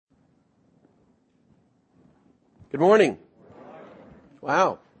Good morning.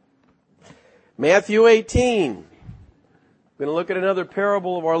 Wow. Matthew 18. We're going to look at another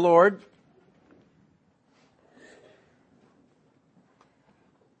parable of our Lord.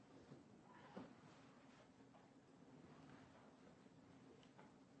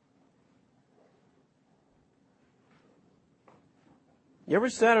 You ever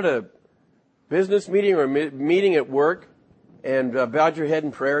sat at a business meeting or a meeting at work and bowed your head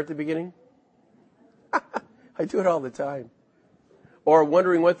in prayer at the beginning? I do it all the time. Or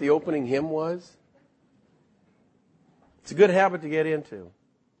wondering what the opening hymn was. It's a good habit to get into.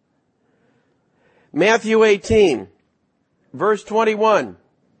 Matthew 18, verse 21.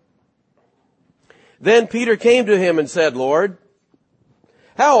 Then Peter came to him and said, Lord,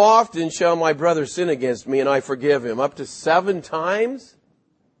 how often shall my brother sin against me and I forgive him? Up to 7 times?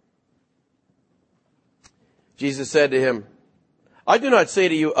 Jesus said to him, I do not say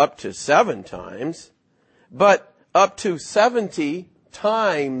to you up to 7 times, but up to 70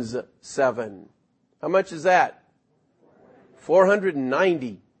 times 7. How much is that?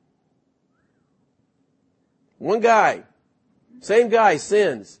 490. One guy, same guy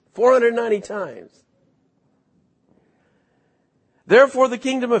sins 490 times. Therefore the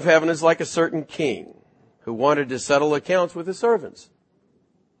kingdom of heaven is like a certain king who wanted to settle accounts with his servants.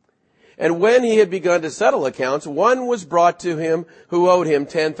 And when he had begun to settle accounts, one was brought to him who owed him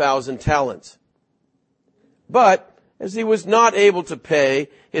 10,000 talents. But as he was not able to pay,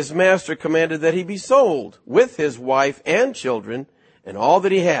 his master commanded that he be sold with his wife and children and all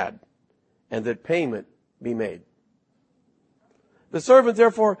that he had, and that payment be made. The servant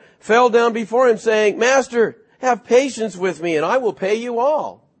therefore fell down before him, saying, Master, have patience with me, and I will pay you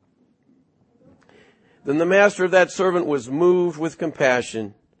all. Then the master of that servant was moved with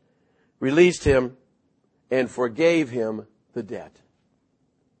compassion, released him, and forgave him the debt.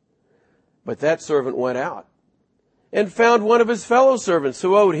 But that servant went out and found one of his fellow servants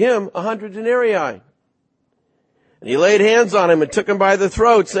who owed him 100 denarii. And he laid hands on him and took him by the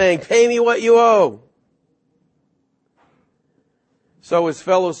throat, saying, Pay me what you owe. So his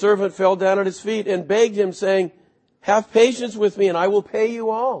fellow servant fell down at his feet and begged him, saying, Have patience with me, and I will pay you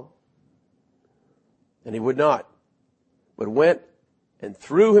all. And he would not, but went and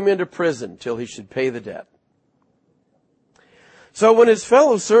threw him into prison till he should pay the debt. So when his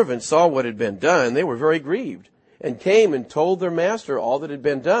fellow servants saw what had been done, they were very grieved, and came and told their master all that had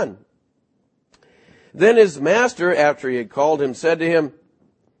been done. Then his master, after he had called him, said to him,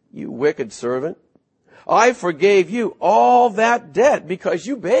 You wicked servant, I forgave you all that debt because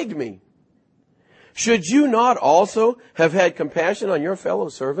you begged me. Should you not also have had compassion on your fellow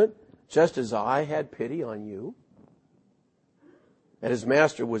servant, just as I had pity on you? And his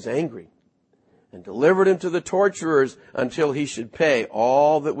master was angry and delivered him to the torturers until he should pay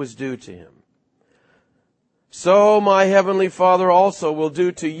all that was due to him. So my heavenly Father also will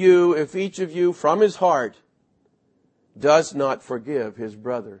do to you if each of you from his heart does not forgive his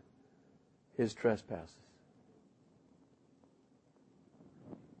brother his trespasses.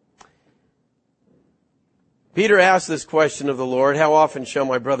 Peter asked this question of the Lord, how often shall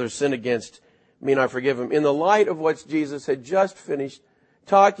my brother sin against me and I forgive him? In the light of what Jesus had just finished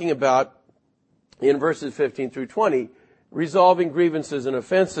talking about in verses 15 through 20, resolving grievances and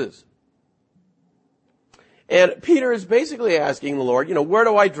offenses. And Peter is basically asking the Lord, where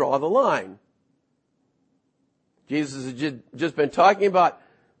do I draw the line? Jesus has just been talking about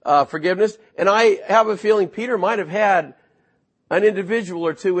forgiveness, and I have a feeling Peter might have had an individual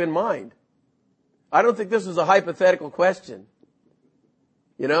or two in mind. I don't think this was a hypothetical question.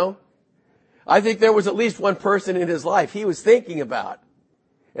 I think there was at least one person in his life he was thinking about.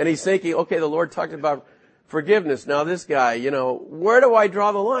 And he's thinking, okay, the Lord talked about forgiveness. Now this guy, where do I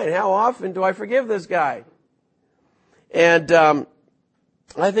draw the line? How often do I forgive this guy? And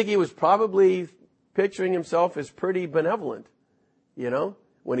I think he was probably picturing himself as pretty benevolent,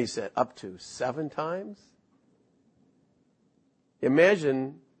 when he said up to 7 times.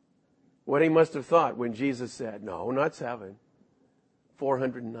 Imagine what he must have thought when Jesus said, no, not 7,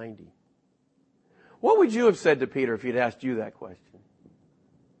 490. What would you have said to Peter if he'd asked you that question?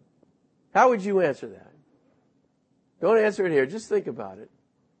 How would you answer that? Don't answer it here. Just think about it.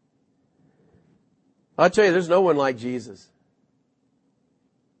 I'll tell you, there's no one like Jesus.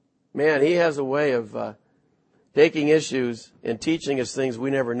 Man, he has a way of taking issues and teaching us things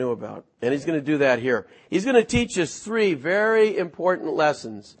we never knew about. And he's going to do that here. He's going to teach us 3 very important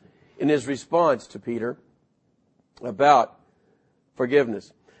lessons in his response to Peter about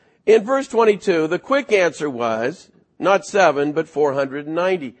forgiveness. In verse 22, the quick answer was not 7, but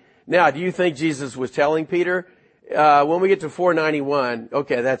 490. Now, do you think Jesus was telling Peter, when we get to 491,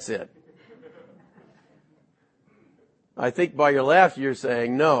 okay, that's it? I think by your laugh you're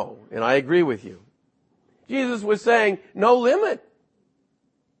saying no, and I agree with you. Jesus was saying no limit.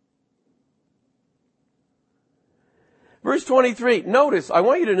 Verse 23, notice, I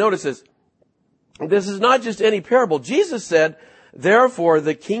want you to notice this. This is not just any parable. Jesus said, therefore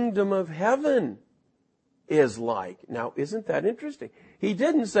the kingdom of heaven is like. Now, isn't that interesting? He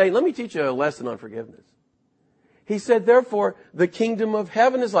didn't say, let me teach you a lesson on forgiveness. He said, therefore the kingdom of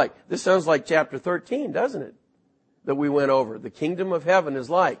heaven is like. This sounds like chapter 13, doesn't it? That we went over. The kingdom of heaven is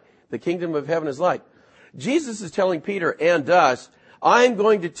like. The kingdom of heaven is like. Jesus is telling Peter and us, I'm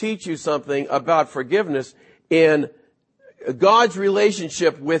going to teach you something about forgiveness in God's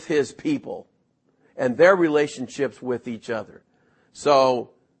relationship with His people and their relationships with each other. So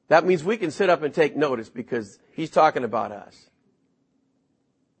that means we can sit up and take notice because He's talking about us.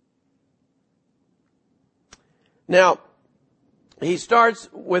 Now, He starts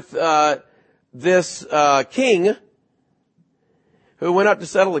with this king who went up to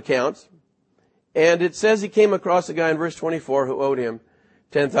settle accounts. And it says he came across a guy in verse 24 who owed him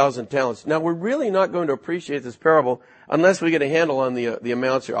 10,000 talents. Now, we're really not going to appreciate this parable unless we get a handle on the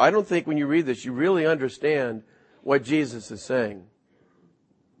amounts here. I don't think when you read this, you really understand what Jesus is saying.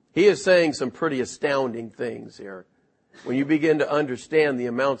 He is saying some pretty astounding things here when you begin to understand the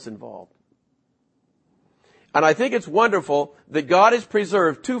amounts involved. And I think it's wonderful that God has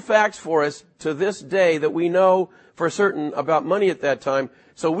preserved two facts for us to this day that we know for certain about money at that time,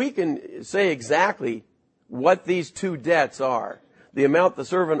 so we can say exactly what these two debts are. The amount the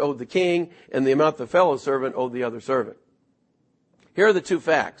servant owed the king and the amount the fellow servant owed the other servant. Here are the two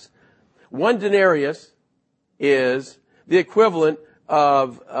facts. 1 denarius is the equivalent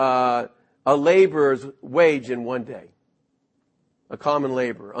of a laborer's wage in one day. A common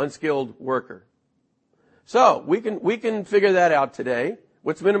laborer, unskilled worker. So we can figure that out today.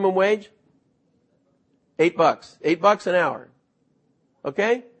 What's minimum wage? $8. $8 an hour.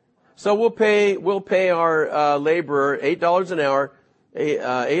 Okay? So we'll pay our laborer $8 an hour.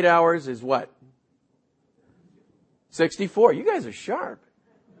 8 hours is what? 64. You guys are sharp.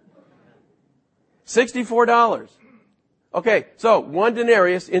 $64. Okay, so 1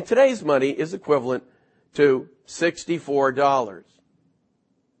 denarius in today's money is equivalent to $64.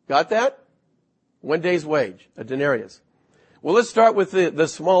 Got that? 1 day's wage, a denarius. Well, let's start with the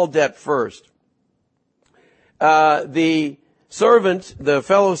small debt first. The servant, the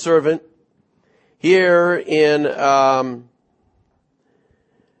fellow servant, here in the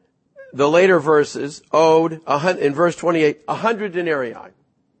later verses, owed, in verse 28, 100 denarii.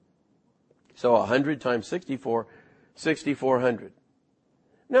 So 100 times 64, 6,400.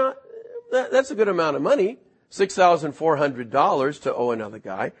 Now, that's a good amount of money, $6,400 to owe another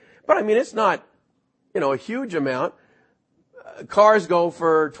guy. But I mean, it's not, a huge amount. Cars go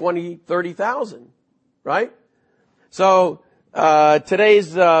for 20, 30,000, right? So,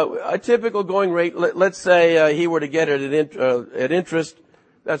 today's, a typical going rate, let's say, he were to get it at interest,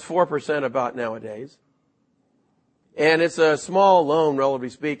 that's 4% about nowadays. And it's a small loan, relatively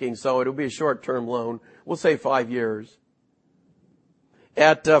speaking, so it'll be a short-term loan. We'll say 5 years.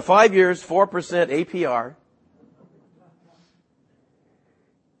 At 5 years, 4% APR.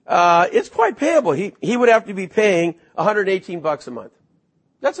 It's quite payable. He would have to be paying $118 a month.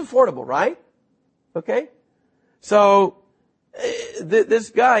 That's affordable, right? Okay? So, this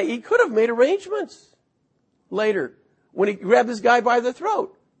guy, he could have made arrangements later when he grabbed this guy by the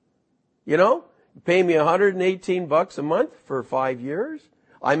throat. Pay me $118 a month for 5 years.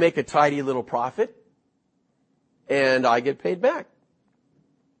 I make a tidy little profit and I get paid back.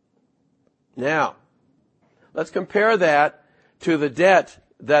 Now, let's compare that to the debt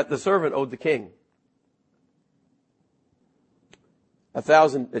that the servant owed the king.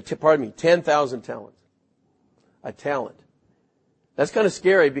 10,000 talents. A talent. That's kind of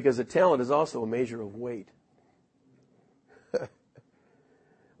scary because a talent is also a measure of weight.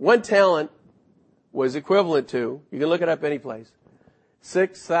 1 talent was equivalent to, you can look it up any place,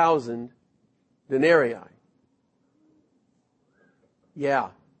 6,000 denarii. Yeah.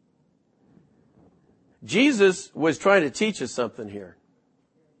 Jesus was trying to teach us something here.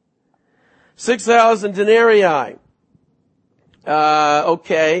 6,000 denarii.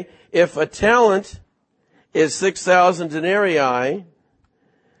 Okay, if a talent is 6,000 denarii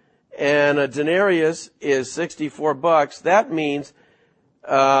and a denarius is $64, that means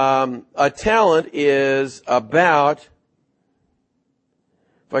a talent is about,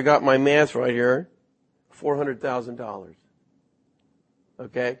 if I got my math right here, $400,000.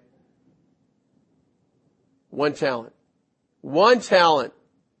 Okay? 1 talent. 1 talent.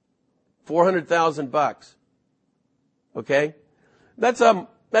 $400,000. Okay? That's a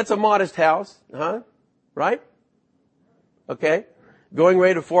modest house, huh? Right? Okay? Going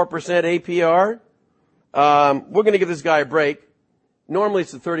rate of 4% APR. We're going to give this guy a break. Normally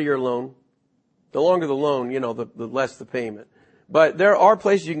it's a 30-year loan. The longer the loan, the less the payment. But there are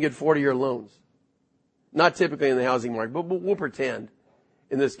places you can get 40-year loans. Not typically in the housing market, but we'll pretend.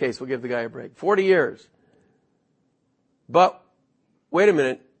 In this case, we'll give the guy a break. 40 years. But, wait a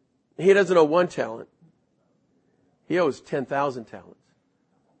minute. He doesn't owe 1 talent. He owes 10,000 talents.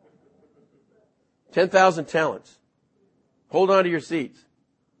 10,000 talents. Hold on to your seats.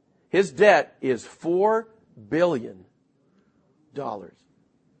 His debt is $4 billion.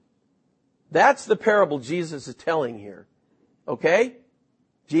 That's the parable Jesus is telling here. Okay?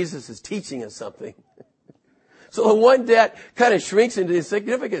 Jesus is teaching us something. So the one debt kind of shrinks into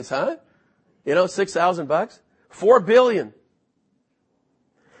insignificance, huh? $6,000. $4 billion.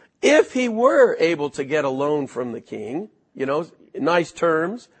 If he were able to get a loan from the king, nice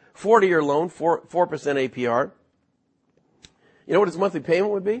terms, 40-year loan, 4% APR, you know what his monthly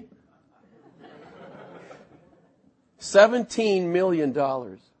payment would be? $17 million.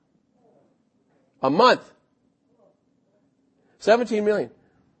 A month. $17 million.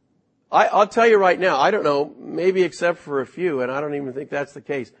 I'll tell you right now, I don't know, maybe except for a few, and I don't even think that's the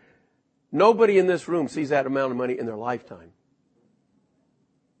case. Nobody in this room sees that amount of money in their lifetime.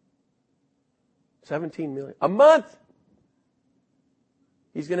 17 million. A month!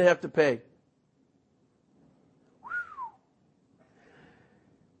 He's going to have to pay.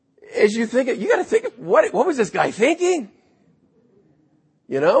 As you think, you got to think, what was this guy thinking?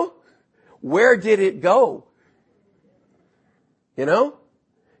 Where did it go? He knew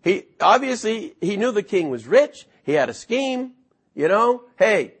the king was rich. He had a scheme.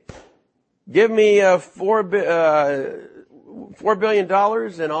 Hey, give me $4 billion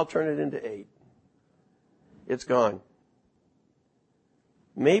and I'll turn it into 8. It's gone.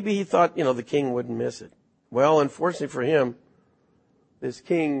 Maybe he thought, the king wouldn't miss it. Well, unfortunately for him, this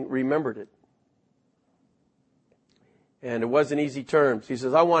king remembered it. And it wasn't easy terms. He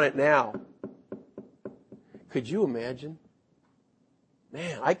says, I want it now. Could you imagine?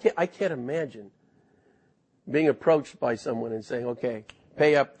 Man, I can't imagine being approached by someone and saying, okay,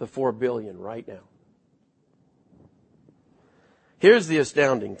 pay up the $4 billion right now. Here's the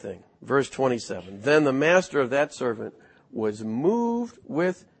astounding thing. Verse 27. Then the master of that servant was moved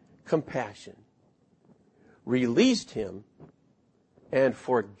with compassion, released him, and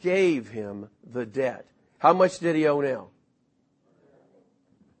forgave him the debt. How much did he owe now?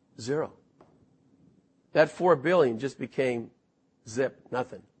 0. That $4 billion just became zip,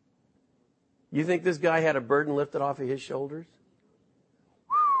 nothing. You think this guy had a burden lifted off of his shoulders?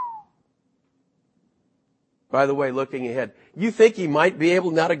 By the way, looking ahead, you think he might be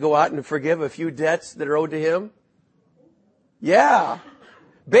able now to go out and forgive a few debts that are owed to him? Yeah.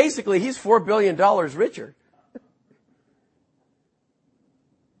 Basically, he's $4 billion richer.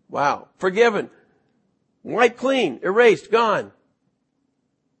 Wow. Forgiven. Wiped clean. Erased. Gone.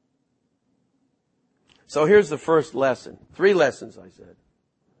 So here's the first lesson. 3 lessons, I said.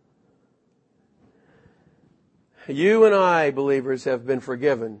 You and I, believers, have been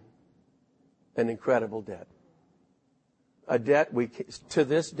forgiven an incredible debt. A debt to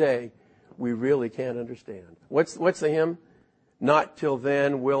this day, we really can't understand. What's the hymn? Not till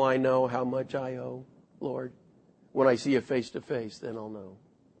then will I know how much I owe, Lord. When I see you face to face, then I'll know.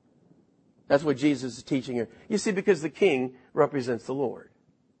 That's what Jesus is teaching here. You see, because the king represents the Lord.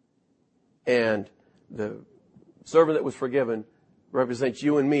 And the servant that was forgiven represents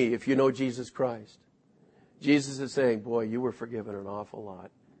you and me if you know Jesus Christ. Jesus is saying, boy, you were forgiven an awful lot.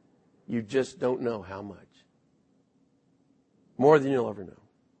 You just don't know how much. More than you'll ever know.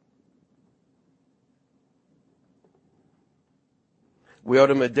 We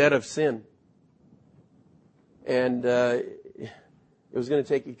owed him a debt of sin. And it was going to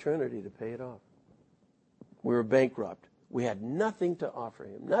take eternity to pay it off. We were bankrupt. We had nothing to offer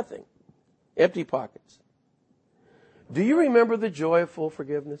him. Nothing. Empty pockets. Do you remember the joy of full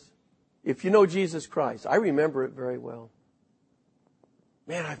forgiveness? If you know Jesus Christ, I remember it very well.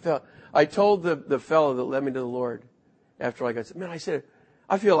 Man, I told the fellow that led me to the Lord after I got saved, man, I said,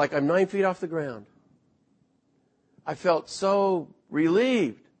 I feel like I'm 9 feet off the ground. I felt so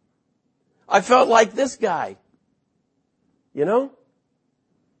relieved. I felt like this guy, And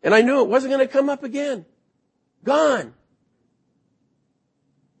I knew it wasn't going to come up again. Gone.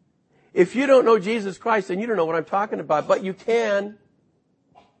 If you don't know Jesus Christ, then you don't know what I'm talking about, but you can.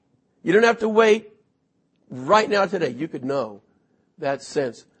 You don't have to wait. Right now, today, you could know that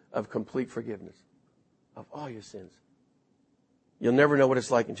sense of complete forgiveness of all your sins. You'll never know what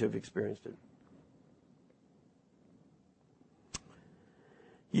it's like until you've experienced it.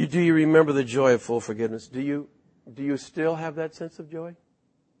 Do you remember the joy of full forgiveness? Do Do you still have that sense of joy?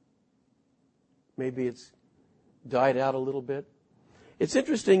 Maybe it's died out a little bit. It's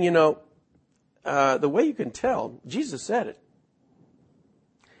interesting, the way you can tell, Jesus said it.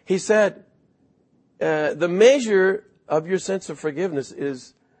 He said, the measure of your sense of forgiveness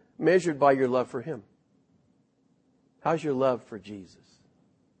is measured by your love for Him. How's your love for Jesus?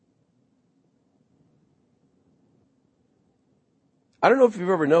 I don't know if you've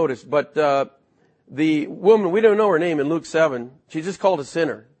ever noticed, but the woman, we don't know her name in Luke 7, she's just called a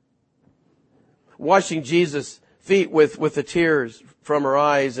sinner, washing Jesus' feet with the tears from her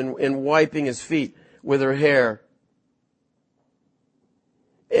eyes and wiping His feet with her hair.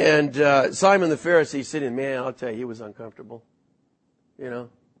 And Simon the Pharisee sitting, man, I'll tell you, he was uncomfortable.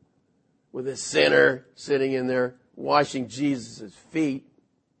 With this sinner sitting in there washing Jesus' feet.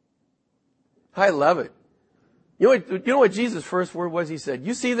 I love it. You know what Jesus' first word was? He said,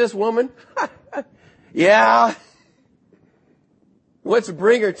 you see this woman? Yeah. Let's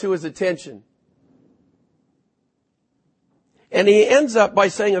bring her to His attention. And He ends up by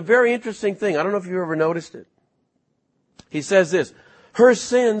saying a very interesting thing. I don't know if you ever noticed it. He says this, her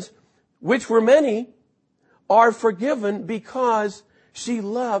sins, which were many, are forgiven because she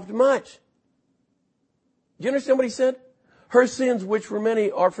loved much. Do you understand what he said? Her sins, which were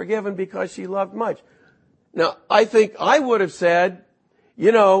many, are forgiven because she loved much. Now, I think I would have said,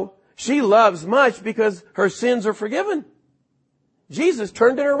 she loves much because her sins are forgiven. Jesus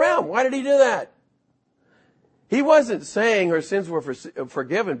turned it around. Why did He do that? He wasn't saying her sins were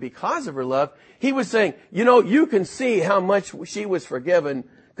forgiven because of her love. He was saying, you can see how much she was forgiven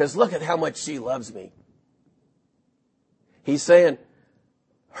because look at how much she loves me. He's saying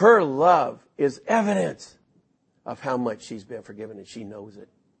her love is evidence of how much she's been forgiven, and she knows it.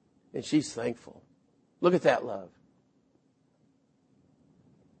 And she's thankful. Look at that love.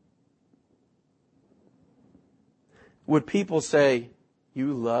 Would people say,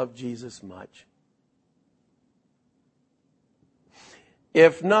 you love Jesus much?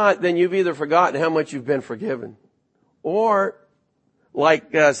 If not, then you've either forgotten how much you've been forgiven, or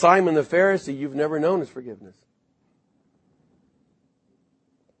like Simon the Pharisee, you've never known His forgiveness.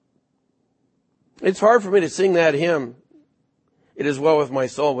 It's hard for me to sing that hymn, "It Is Well With My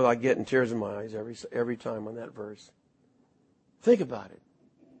Soul," without getting tears in my eyes every time on that verse. Think about it.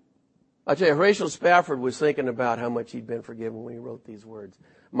 I tell you, Horatio Spafford was thinking about how much he'd been forgiven when he wrote these words.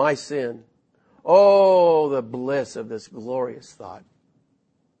 My sin. Oh, the bliss of this glorious thought.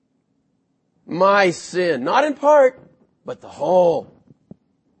 My sin, not in part, but the whole,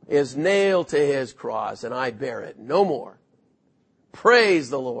 is nailed to His cross, and I bear it no more.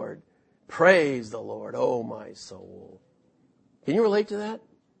 Praise the Lord. Praise the Lord, oh my soul. Can you relate to that?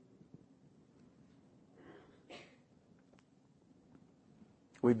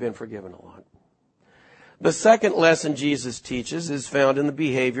 We've been forgiven a lot. The second lesson Jesus teaches is found in the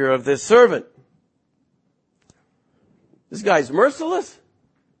behavior of this servant. This guy's merciless.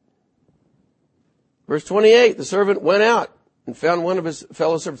 Verse 28, the servant went out and found one of his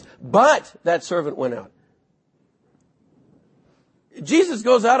fellow servants. But that servant went out. Jesus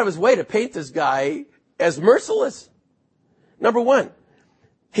goes out of His way to paint this guy as merciless. Number one,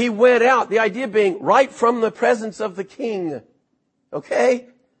 he went out, the idea being right from the presence of the king. Okay?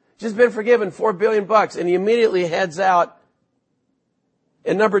 Just been forgiven $4 billion, and he immediately heads out.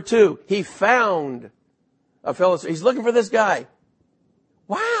 And number two, he found a fellow servant. He's looking for this guy.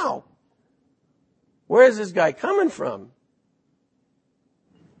 Wow! Where is this guy coming from?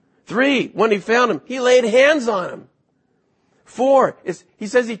 3, when he found him, he laid hands on him. 4, he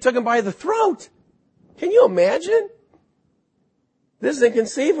says he took him by the throat. Can you imagine? This is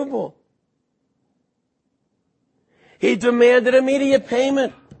inconceivable. He demanded immediate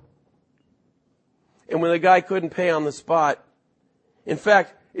payment. And when the guy couldn't pay on the spot, in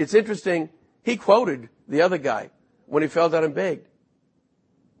fact, it's interesting, he quoted the other guy when he fell down and begged.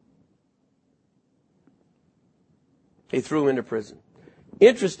 He threw him into prison.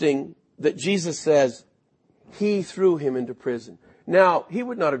 Interesting that Jesus says He threw him into prison. Now, He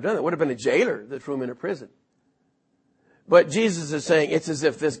would not have done that. It would have been a jailer that threw him into prison. But Jesus is saying it's as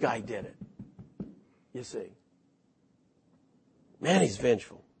if this guy did it. You see. Man, He's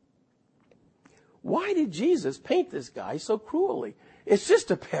vengeful. Why did Jesus paint this guy so cruelly? It's just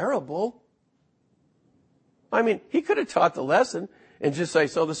a parable. I mean, He could have taught the lesson and just say,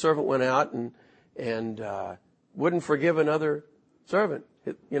 so the servant went out and wouldn't forgive another servant,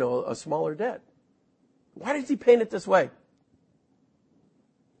 a smaller debt. Why did He paint it this way?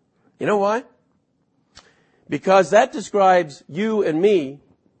 You know why? Because that describes you and me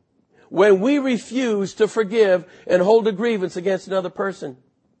when we refuse to forgive and hold a grievance against another person.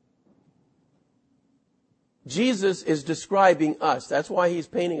 Jesus is describing us. That's why he's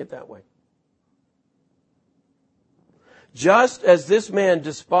painting it that way. Just as this man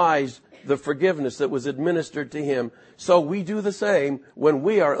despised the forgiveness that was administered to him, so we do the same when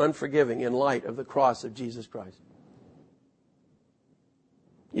we are unforgiving in light of the cross of Jesus Christ.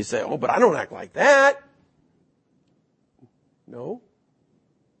 You say, oh, but I don't act like that. No.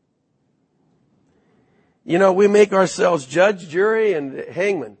 You know, we make ourselves judge, jury, and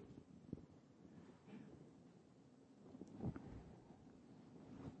hangman.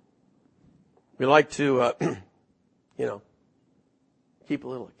 We like to, keep a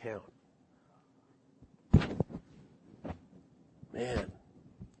little account. Man,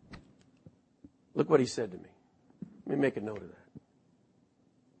 look what he said to me. Let me make a note of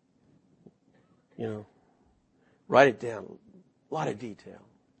that. Write it down. A lot of detail.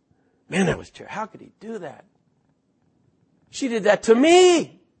 Man, that was terrible. How could he do that? She did that to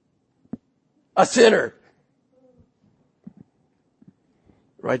me, a sinner.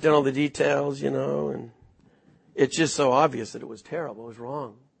 Write down all the details, and it's just so obvious that it was terrible. It was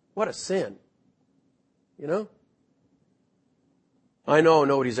wrong. What a sin. I know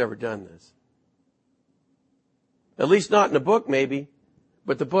nobody's ever done this. At least not in a book, maybe,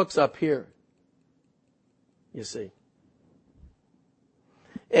 but the book's up here. You see.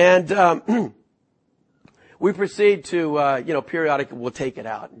 And we proceed to, periodically we'll take it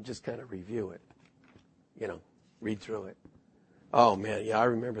out and just kind of review it. Read through it. Oh, man, yeah, I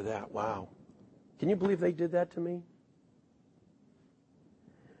remember that. Wow. Can you believe they did that to me?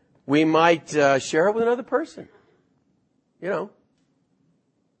 We might share it with another person.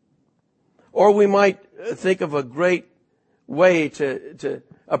 Or we might think of a great way to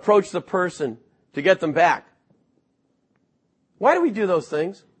approach the person to get them back. Why do we do those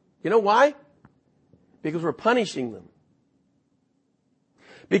things? You know why? Because we're punishing them.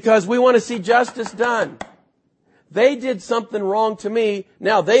 Because we want to see justice done. They did something wrong to me.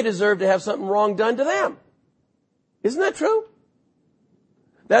 Now they deserve to have something wrong done to them. Isn't that true?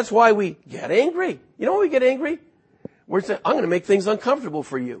 That's why we get angry. You know why we get angry? We're saying, I'm going to make things uncomfortable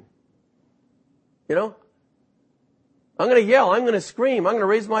for you. I'm going to yell. I'm going to scream. I'm going to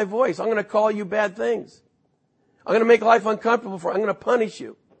raise my voice. I'm going to call you bad things. I'm going to make life uncomfortable for you. I'm going to punish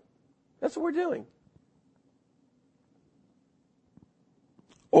you. That's what we're doing.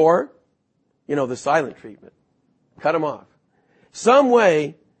 Or, the silent treatment. Cut them off. Some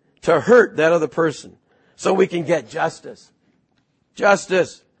way to hurt that other person so we can get justice.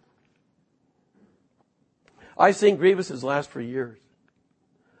 Justice. I've seen grievances last for years.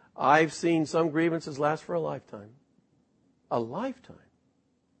 I've seen some grievances last for a lifetime. A lifetime.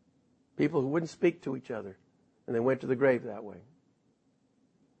 People who wouldn't speak to each other, and they went to the grave that way.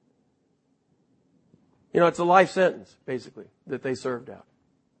 It's a life sentence, basically, that they served out.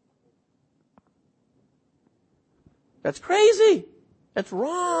 That's crazy. That's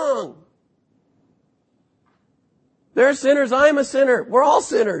wrong. They're sinners. I'm a sinner. We're all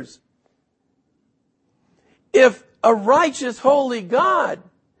sinners. If a righteous, holy God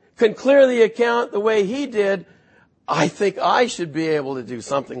can clear the account the way he did, I think I should be able to do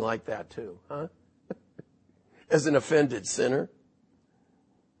something like that too, huh? As an offended sinner.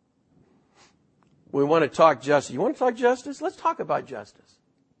 We want to talk justice. You want to talk justice? Let's talk about justice.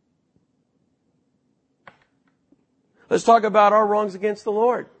 Let's talk about our wrongs against the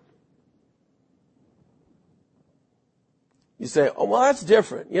Lord. You say, oh, well, that's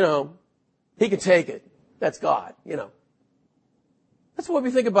different. He can take it. That's God, That's what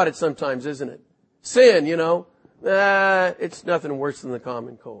we think about it sometimes, isn't it? Sin, it's nothing worse than the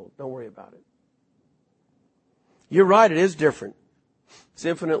common cold. Don't worry about it. You're right, it is different. It's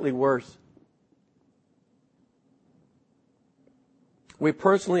infinitely worse. We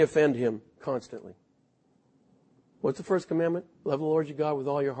personally offend him constantly. What's the first commandment? Love the Lord your God with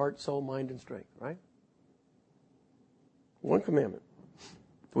all your heart, soul, mind, and strength, right? One commandment.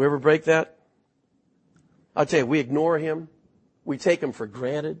 Do we ever break that? I'll tell you, we ignore him. We take him for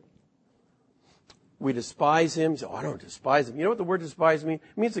granted. We despise him. So, I don't despise him. You know what the word despise means?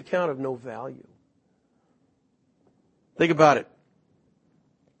 It means account of no value. Think about it.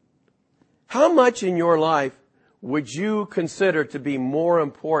 How much in your life would you consider to be more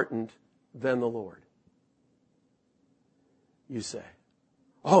important than the Lord? You say,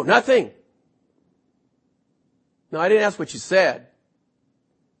 oh, nothing. No, I didn't ask what you said.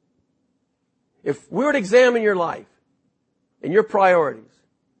 If we were to examine your life and your priorities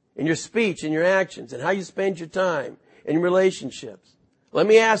and your speech and your actions and how you spend your time and your relationships, let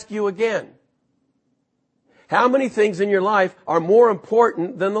me ask you again. How many things in your life are more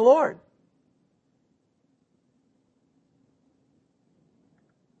important than the Lord?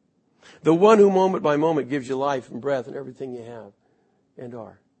 The one who moment by moment gives you life and breath and everything you have and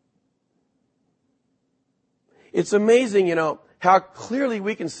are. It's amazing, how clearly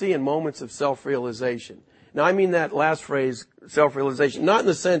we can see in moments of self-realization. Now, I mean that last phrase, self-realization, not in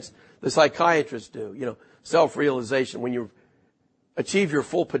the sense the psychiatrists do, self-realization, when you achieve your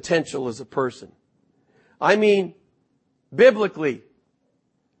full potential as a person. I mean, biblically,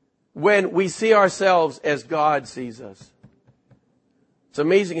 when we see ourselves as God sees us. It's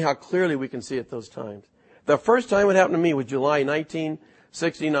amazing how clearly we can see it those times. The first time it happened to me was July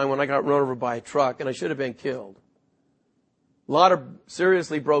 1969 when I got run over by a truck and I should have been killed. A lot of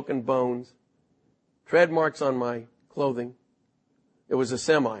seriously broken bones, tread marks on my clothing. It was a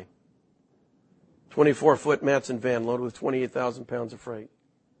semi, 24-foot Matson van loaded with 28,000 pounds of freight.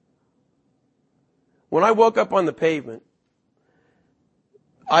 When I woke up on the pavement,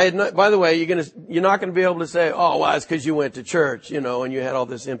 I had not, by the way, you're not going to be able to say, oh, well, it's because you went to church, and you had all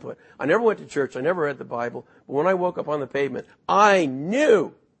this input. I never went to church. I never read the Bible. But when I woke up on the pavement, I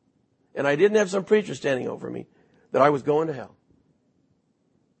knew, and I didn't have some preacher standing over me, that I was going to hell.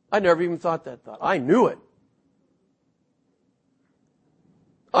 I never even thought that thought. I knew it.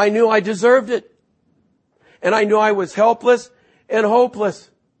 I knew I deserved it. And I knew I was helpless and hopeless.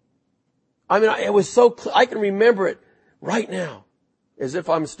 I mean, it was so, I can remember it right now, as if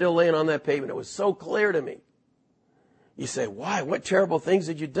I'm still laying on that pavement. It was so clear to me. You say, why? What terrible things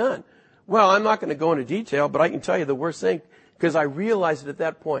had you done? Well, I'm not going to go into detail, but I can tell you the worst thing, because I realized it at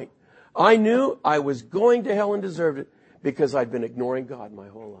that point. I knew I was going to hell and deserved it because I'd been ignoring God my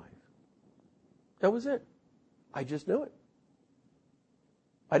whole life. That was it. I just knew it.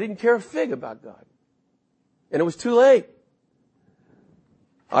 I didn't care a fig about God. And it was too late.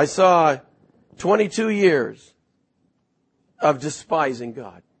 I saw 22 years of despising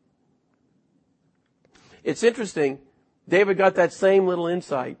God. It's interesting, David got that same little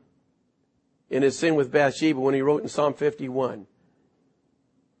insight in his sin with Bathsheba when he wrote in Psalm 51.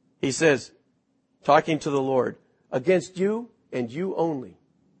 He says, talking to the Lord, against you and you only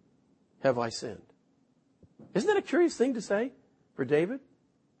have I sinned. Isn't that a curious thing to say for David?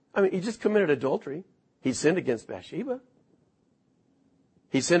 I mean, he just committed adultery. He sinned against Bathsheba.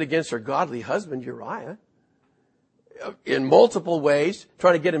 He sinned against her godly husband, Uriah, in multiple ways,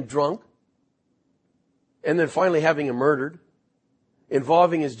 trying to get him drunk, and then finally having him murdered,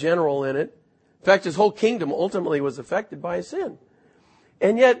 involving his general in it. In fact, his whole kingdom ultimately was affected by his sin.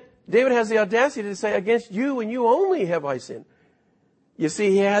 And yet, David has the audacity to say, against you and you only have I sinned. You see,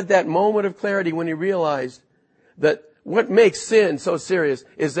 he had that moment of clarity when he realized that what makes sin so serious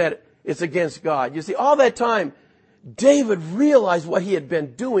is that it's against God. You see, all that time, David realized what he had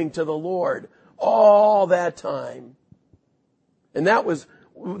been doing to the Lord all that time. And that was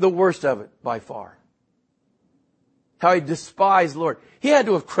the worst of it by far. How he despised the Lord. He had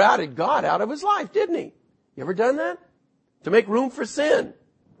to have crowded God out of his life, didn't he? You ever done that? To make room for sin,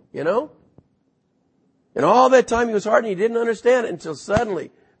 And all that time he was hardened, he didn't understand it until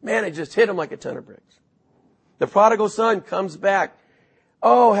suddenly, man, it just hit him like a ton of bricks. The prodigal son comes back.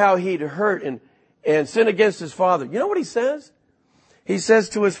 Oh, how he'd hurt and sin against his father. You know what he says? He says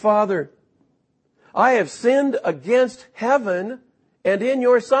to his father, I have sinned against heaven and in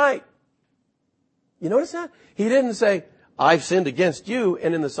your sight. You notice that? He didn't say, I've sinned against you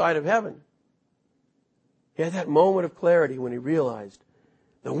and in the sight of heaven. He had that moment of clarity when he realized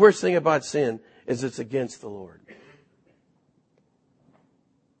the worst thing about sin is it's against the Lord.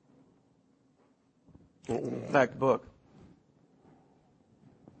 Back book.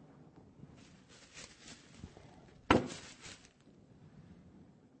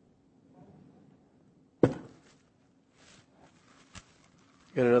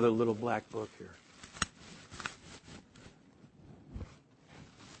 Got another little black book here.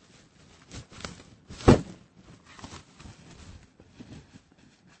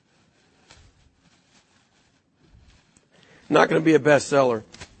 Not going to be a bestseller. In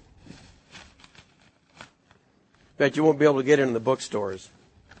fact, you won't be able to get it in the bookstores.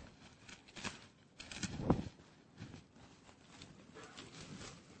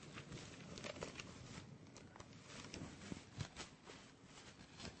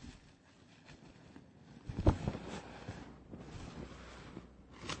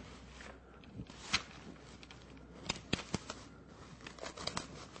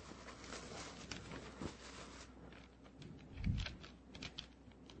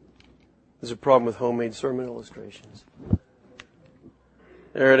 There's a problem with homemade sermon illustrations.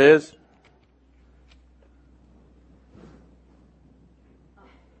 There it is.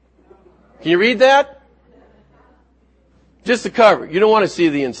 Can you read that? Just the cover. You don't want to see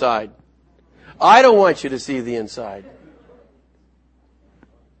the inside. I don't want you to see the inside.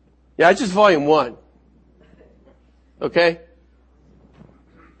 Yeah, it's just volume 1. Okay?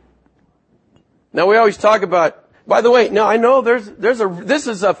 Now we always talk about, by the way, now I know this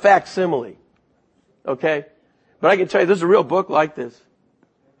is a facsimile. Okay? But I can tell you, there's a real book like this.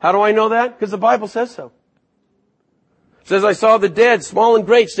 How do I know that? Because the Bible says so. It says, I saw the dead, small and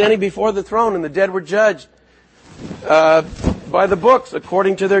great, standing before the throne, and the dead were judged by the books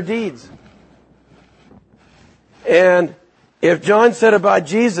according to their deeds. And if John said about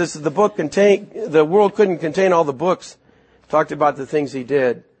Jesus that the world couldn't contain all the books, talked about the things he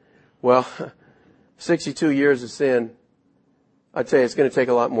did, well, 62 years of sin, I tell you, it's going to take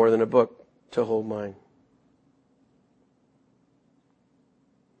a lot more than a book to hold mine.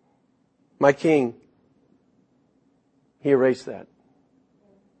 My King, He erased that.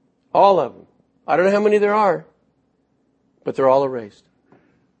 All of them. I don't know how many there are, but they're all erased.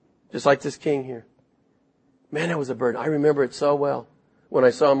 Just like this King here. Man, that was a burden. I remember it so well when I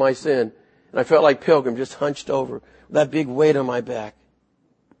saw my sin. And I felt like Pilgrim, just hunched over, with that big weight on my back.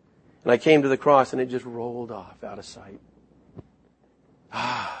 And I came to the cross and it just rolled off out of sight.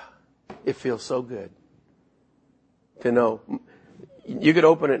 It feels so good to know. You could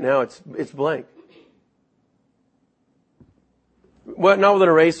open it now, it's blank. Well, not with an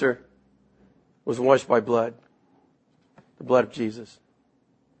eraser. It was washed by blood. The blood of Jesus.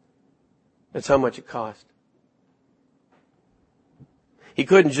 That's how much it cost. He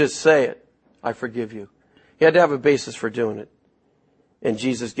couldn't just say it, I forgive you. He had to have a basis for doing it. And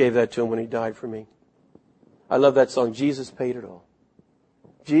Jesus gave that to him when he died for me. I love that song, Jesus paid it all.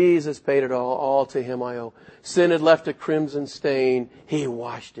 Jesus paid it all to him I owe. Sin had left a crimson stain. He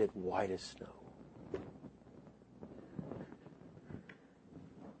washed it white as snow.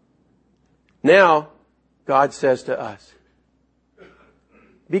 Now, God says to us,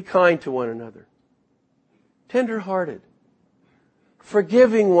 be kind to one another, tender-hearted,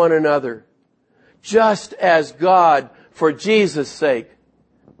 forgiving one another, just as God, for Jesus' sake,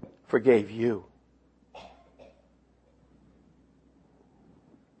 forgave you.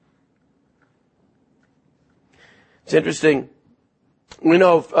 It's interesting. We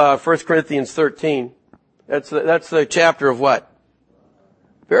know 1 Corinthians 13. That's the chapter of what?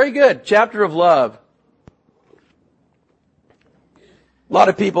 Very good. Chapter of love. A lot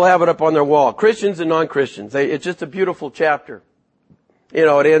of people have it up on their wall. Christians and non-Christians. It's just a beautiful chapter. You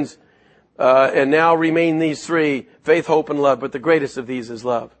know, it ends, and now remain these three, faith, hope, and love, but the greatest of these is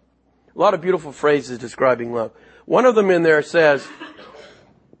love. A lot of beautiful phrases describing love. One of them in there says,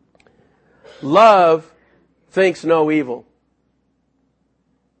 love thinks no evil.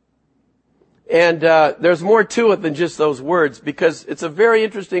 And there's more to it than just those words, because it's a very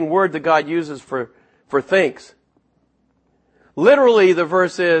interesting word that God uses for thinks. Literally, the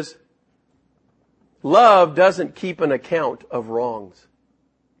verse is, love doesn't keep an account of wrongs.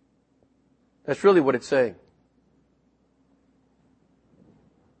 That's really what it's saying.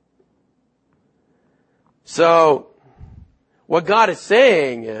 So, what God is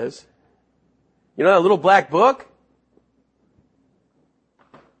saying is, you know that little black book?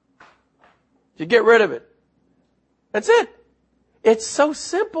 You get rid of it. That's it. It's so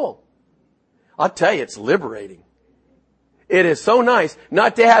simple. I'll tell you, it's liberating. It is so nice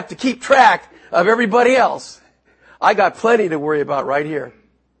not to have to keep track of everybody else. I got plenty to worry about right here.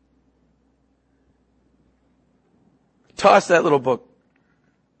 Toss that little book.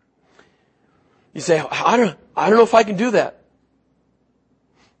 You say, I don't know if I can do that.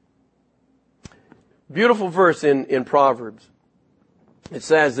 Beautiful verse in Proverbs. It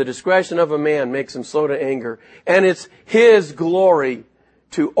says, the discretion of a man makes him slow to anger, and it's his glory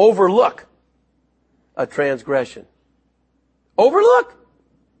to overlook a transgression. Overlook.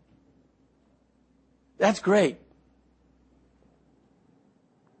 That's great.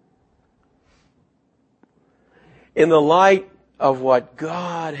 In the light of what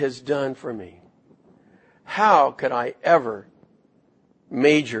God has done for me, how could I ever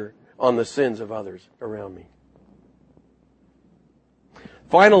major on the sins of others around me?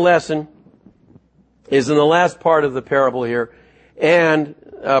 Final lesson is in the last part of the parable here, and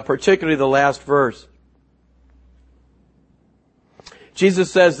particularly the last verse.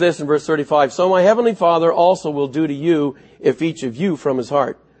 Jesus says this in verse 35, so my heavenly Father also will do to you if each of you from his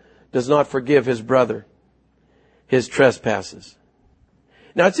heart does not forgive his brother his trespasses.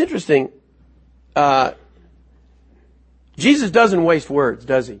 Now it's interesting, Jesus doesn't waste words,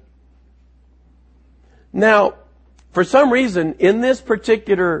 does he? Now, for some reason, in this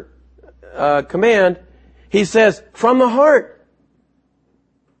particular command, he says, from the heart.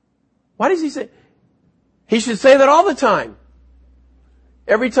 Why does he say? He should say that all the time.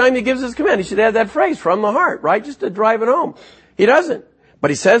 Every time he gives his command, he should add that phrase, from the heart, right? Just to drive it home. He doesn't. But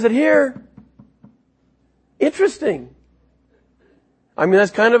he says it here. Interesting. I mean,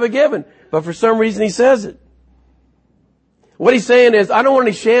 that's kind of a given. But for some reason he says it. What he's saying is, I don't want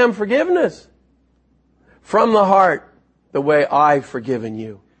any sham forgiveness. From the heart, the way I've forgiven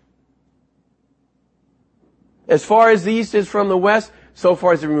you. As far as the east is from the west, so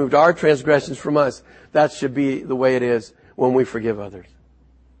far as he removed our transgressions from us. That should be the way it is when we forgive others.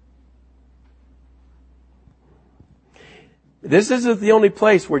 This isn't the only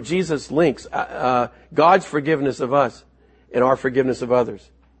place where Jesus links God's forgiveness of us and our forgiveness of others.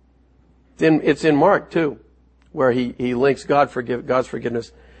 It's in Mark too, where he links God's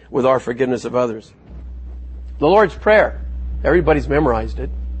forgiveness with our forgiveness of others. The Lord's Prayer. Everybody's memorized it.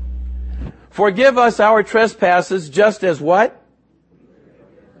 Forgive us our trespasses just as what?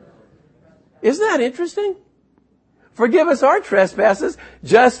 Isn't that interesting? Forgive us our trespasses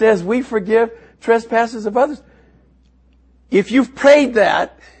just as we forgive trespasses of others. If you've prayed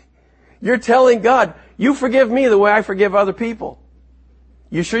that, you're telling God, you forgive me the way I forgive other people.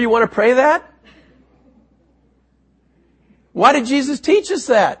 You sure you want to pray that? Why did Jesus teach us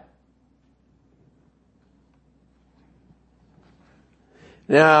that?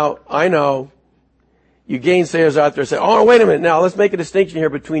 Now, I know you gainsayers out there say, oh, no, wait a minute. Now, let's make a distinction here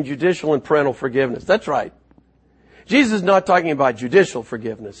between judicial and parental forgiveness. That's right. Jesus is not talking about judicial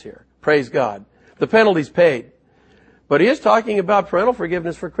forgiveness here. Praise God. The penalty's paid. But he is talking about parental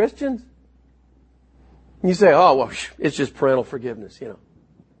forgiveness for Christians. You say, oh, well, it's just parental forgiveness,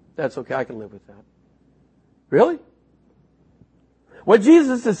 That's okay. I can live with that. Really? What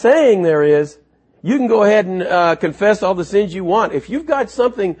Jesus is saying there is, you can go ahead and confess all the sins you want. If you've got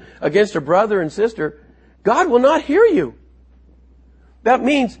something against a brother and sister, God will not hear you. That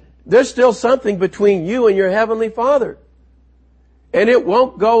means there's still something between you and your Heavenly Father. And it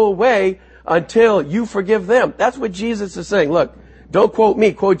won't go away until you forgive them. That's what Jesus is saying. Look, don't quote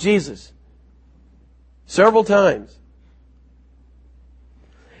me, quote Jesus. Several times.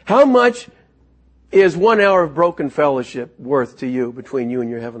 How much is 1 hour of broken fellowship worth to you between you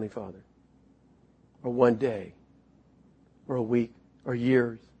and your Heavenly Father? Or 1 day? Or a week? Or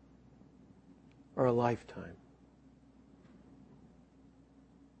years? Or a lifetime?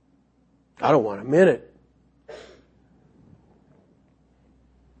 I don't want a minute.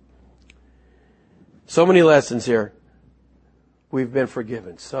 So many lessons here. We've been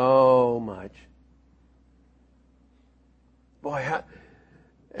forgiven so much. Boy,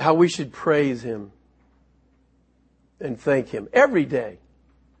 how we should praise Him and thank Him every day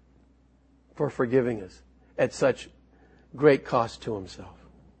for forgiving us at such great cost to Himself.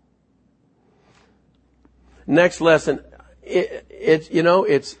 Next lesson,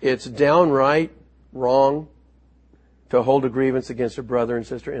 it's downright wrong to hold a grievance against a brother and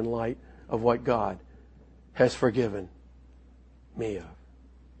sister in light of what God has forgiven me of.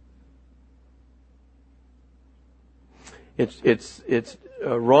 It's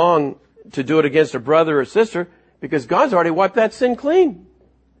wrong to do it against a brother or sister because God's already wiped that sin clean.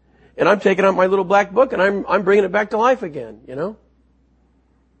 And I'm taking out my little black book and I'm bringing it back to life again, And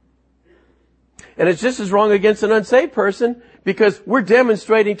it's just as wrong against an unsaved person because we're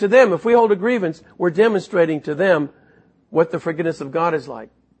demonstrating to them, if we hold a grievance, we're demonstrating to them what the forgiveness of God is like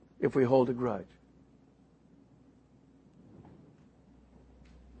if we hold a grudge.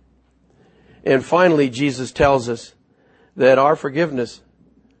 And finally, Jesus tells us that our forgiveness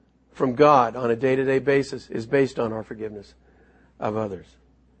from God on a day-to-day basis is based on our forgiveness of others.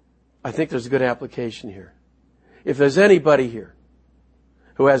 I think there's a good application here. If there's anybody here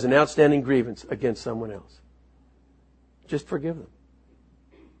who has an outstanding grievance against someone else, just forgive them.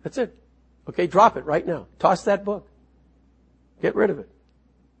 That's it. Okay, drop it right now. Toss that book. Get rid of it.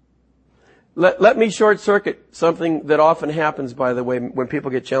 Let me short circuit something that often happens, by the way, when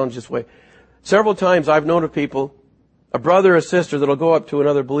people get challenged this way. Several times I've known of people, a brother or sister that'll go up to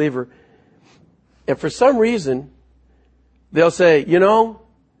another believer, and for some reason, they'll say,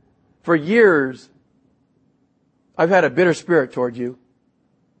 for years, I've had a bitter spirit toward you,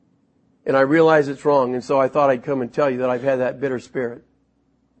 and I realize it's wrong, and so I thought I'd come and tell you that I've had that bitter spirit.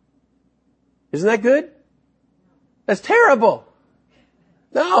 Isn't that good? That's terrible.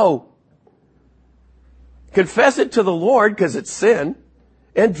 No. Confess it to the Lord, because it's sin,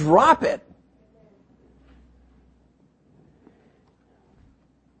 and drop it.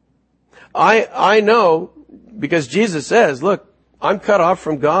 I know, because Jesus says, look, I'm cut off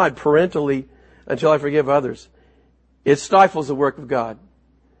from God parentally until I forgive others. It stifles the work of God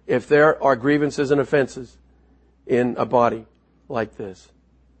if there are grievances and offenses in a body like this.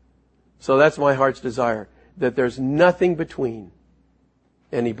 So that's my heart's desire, that there's nothing between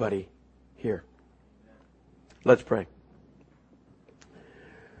anybody here. Let's pray.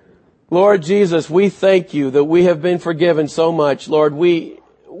 Lord Jesus, we thank you that we have been forgiven so much. Lord, we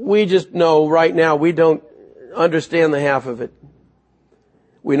just know right now we don't understand the half of it.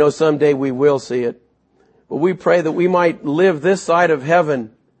 We know someday we will see it. But we pray that we might live this side of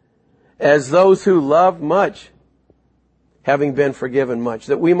heaven as those who love much, having been forgiven much.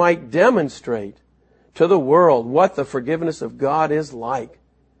 That we might demonstrate to the world what the forgiveness of God is like.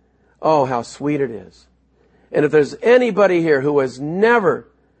 Oh, how sweet it is. And if there's anybody here who has never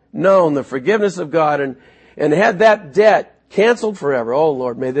known the forgiveness of God and had that debt canceled forever, oh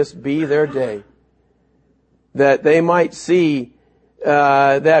Lord, may this be their day. That they might see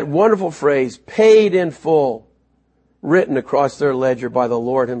that wonderful phrase, paid in full, written across their ledger by the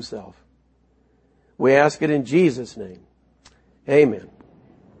Lord Himself. We ask it in Jesus' name. Amen.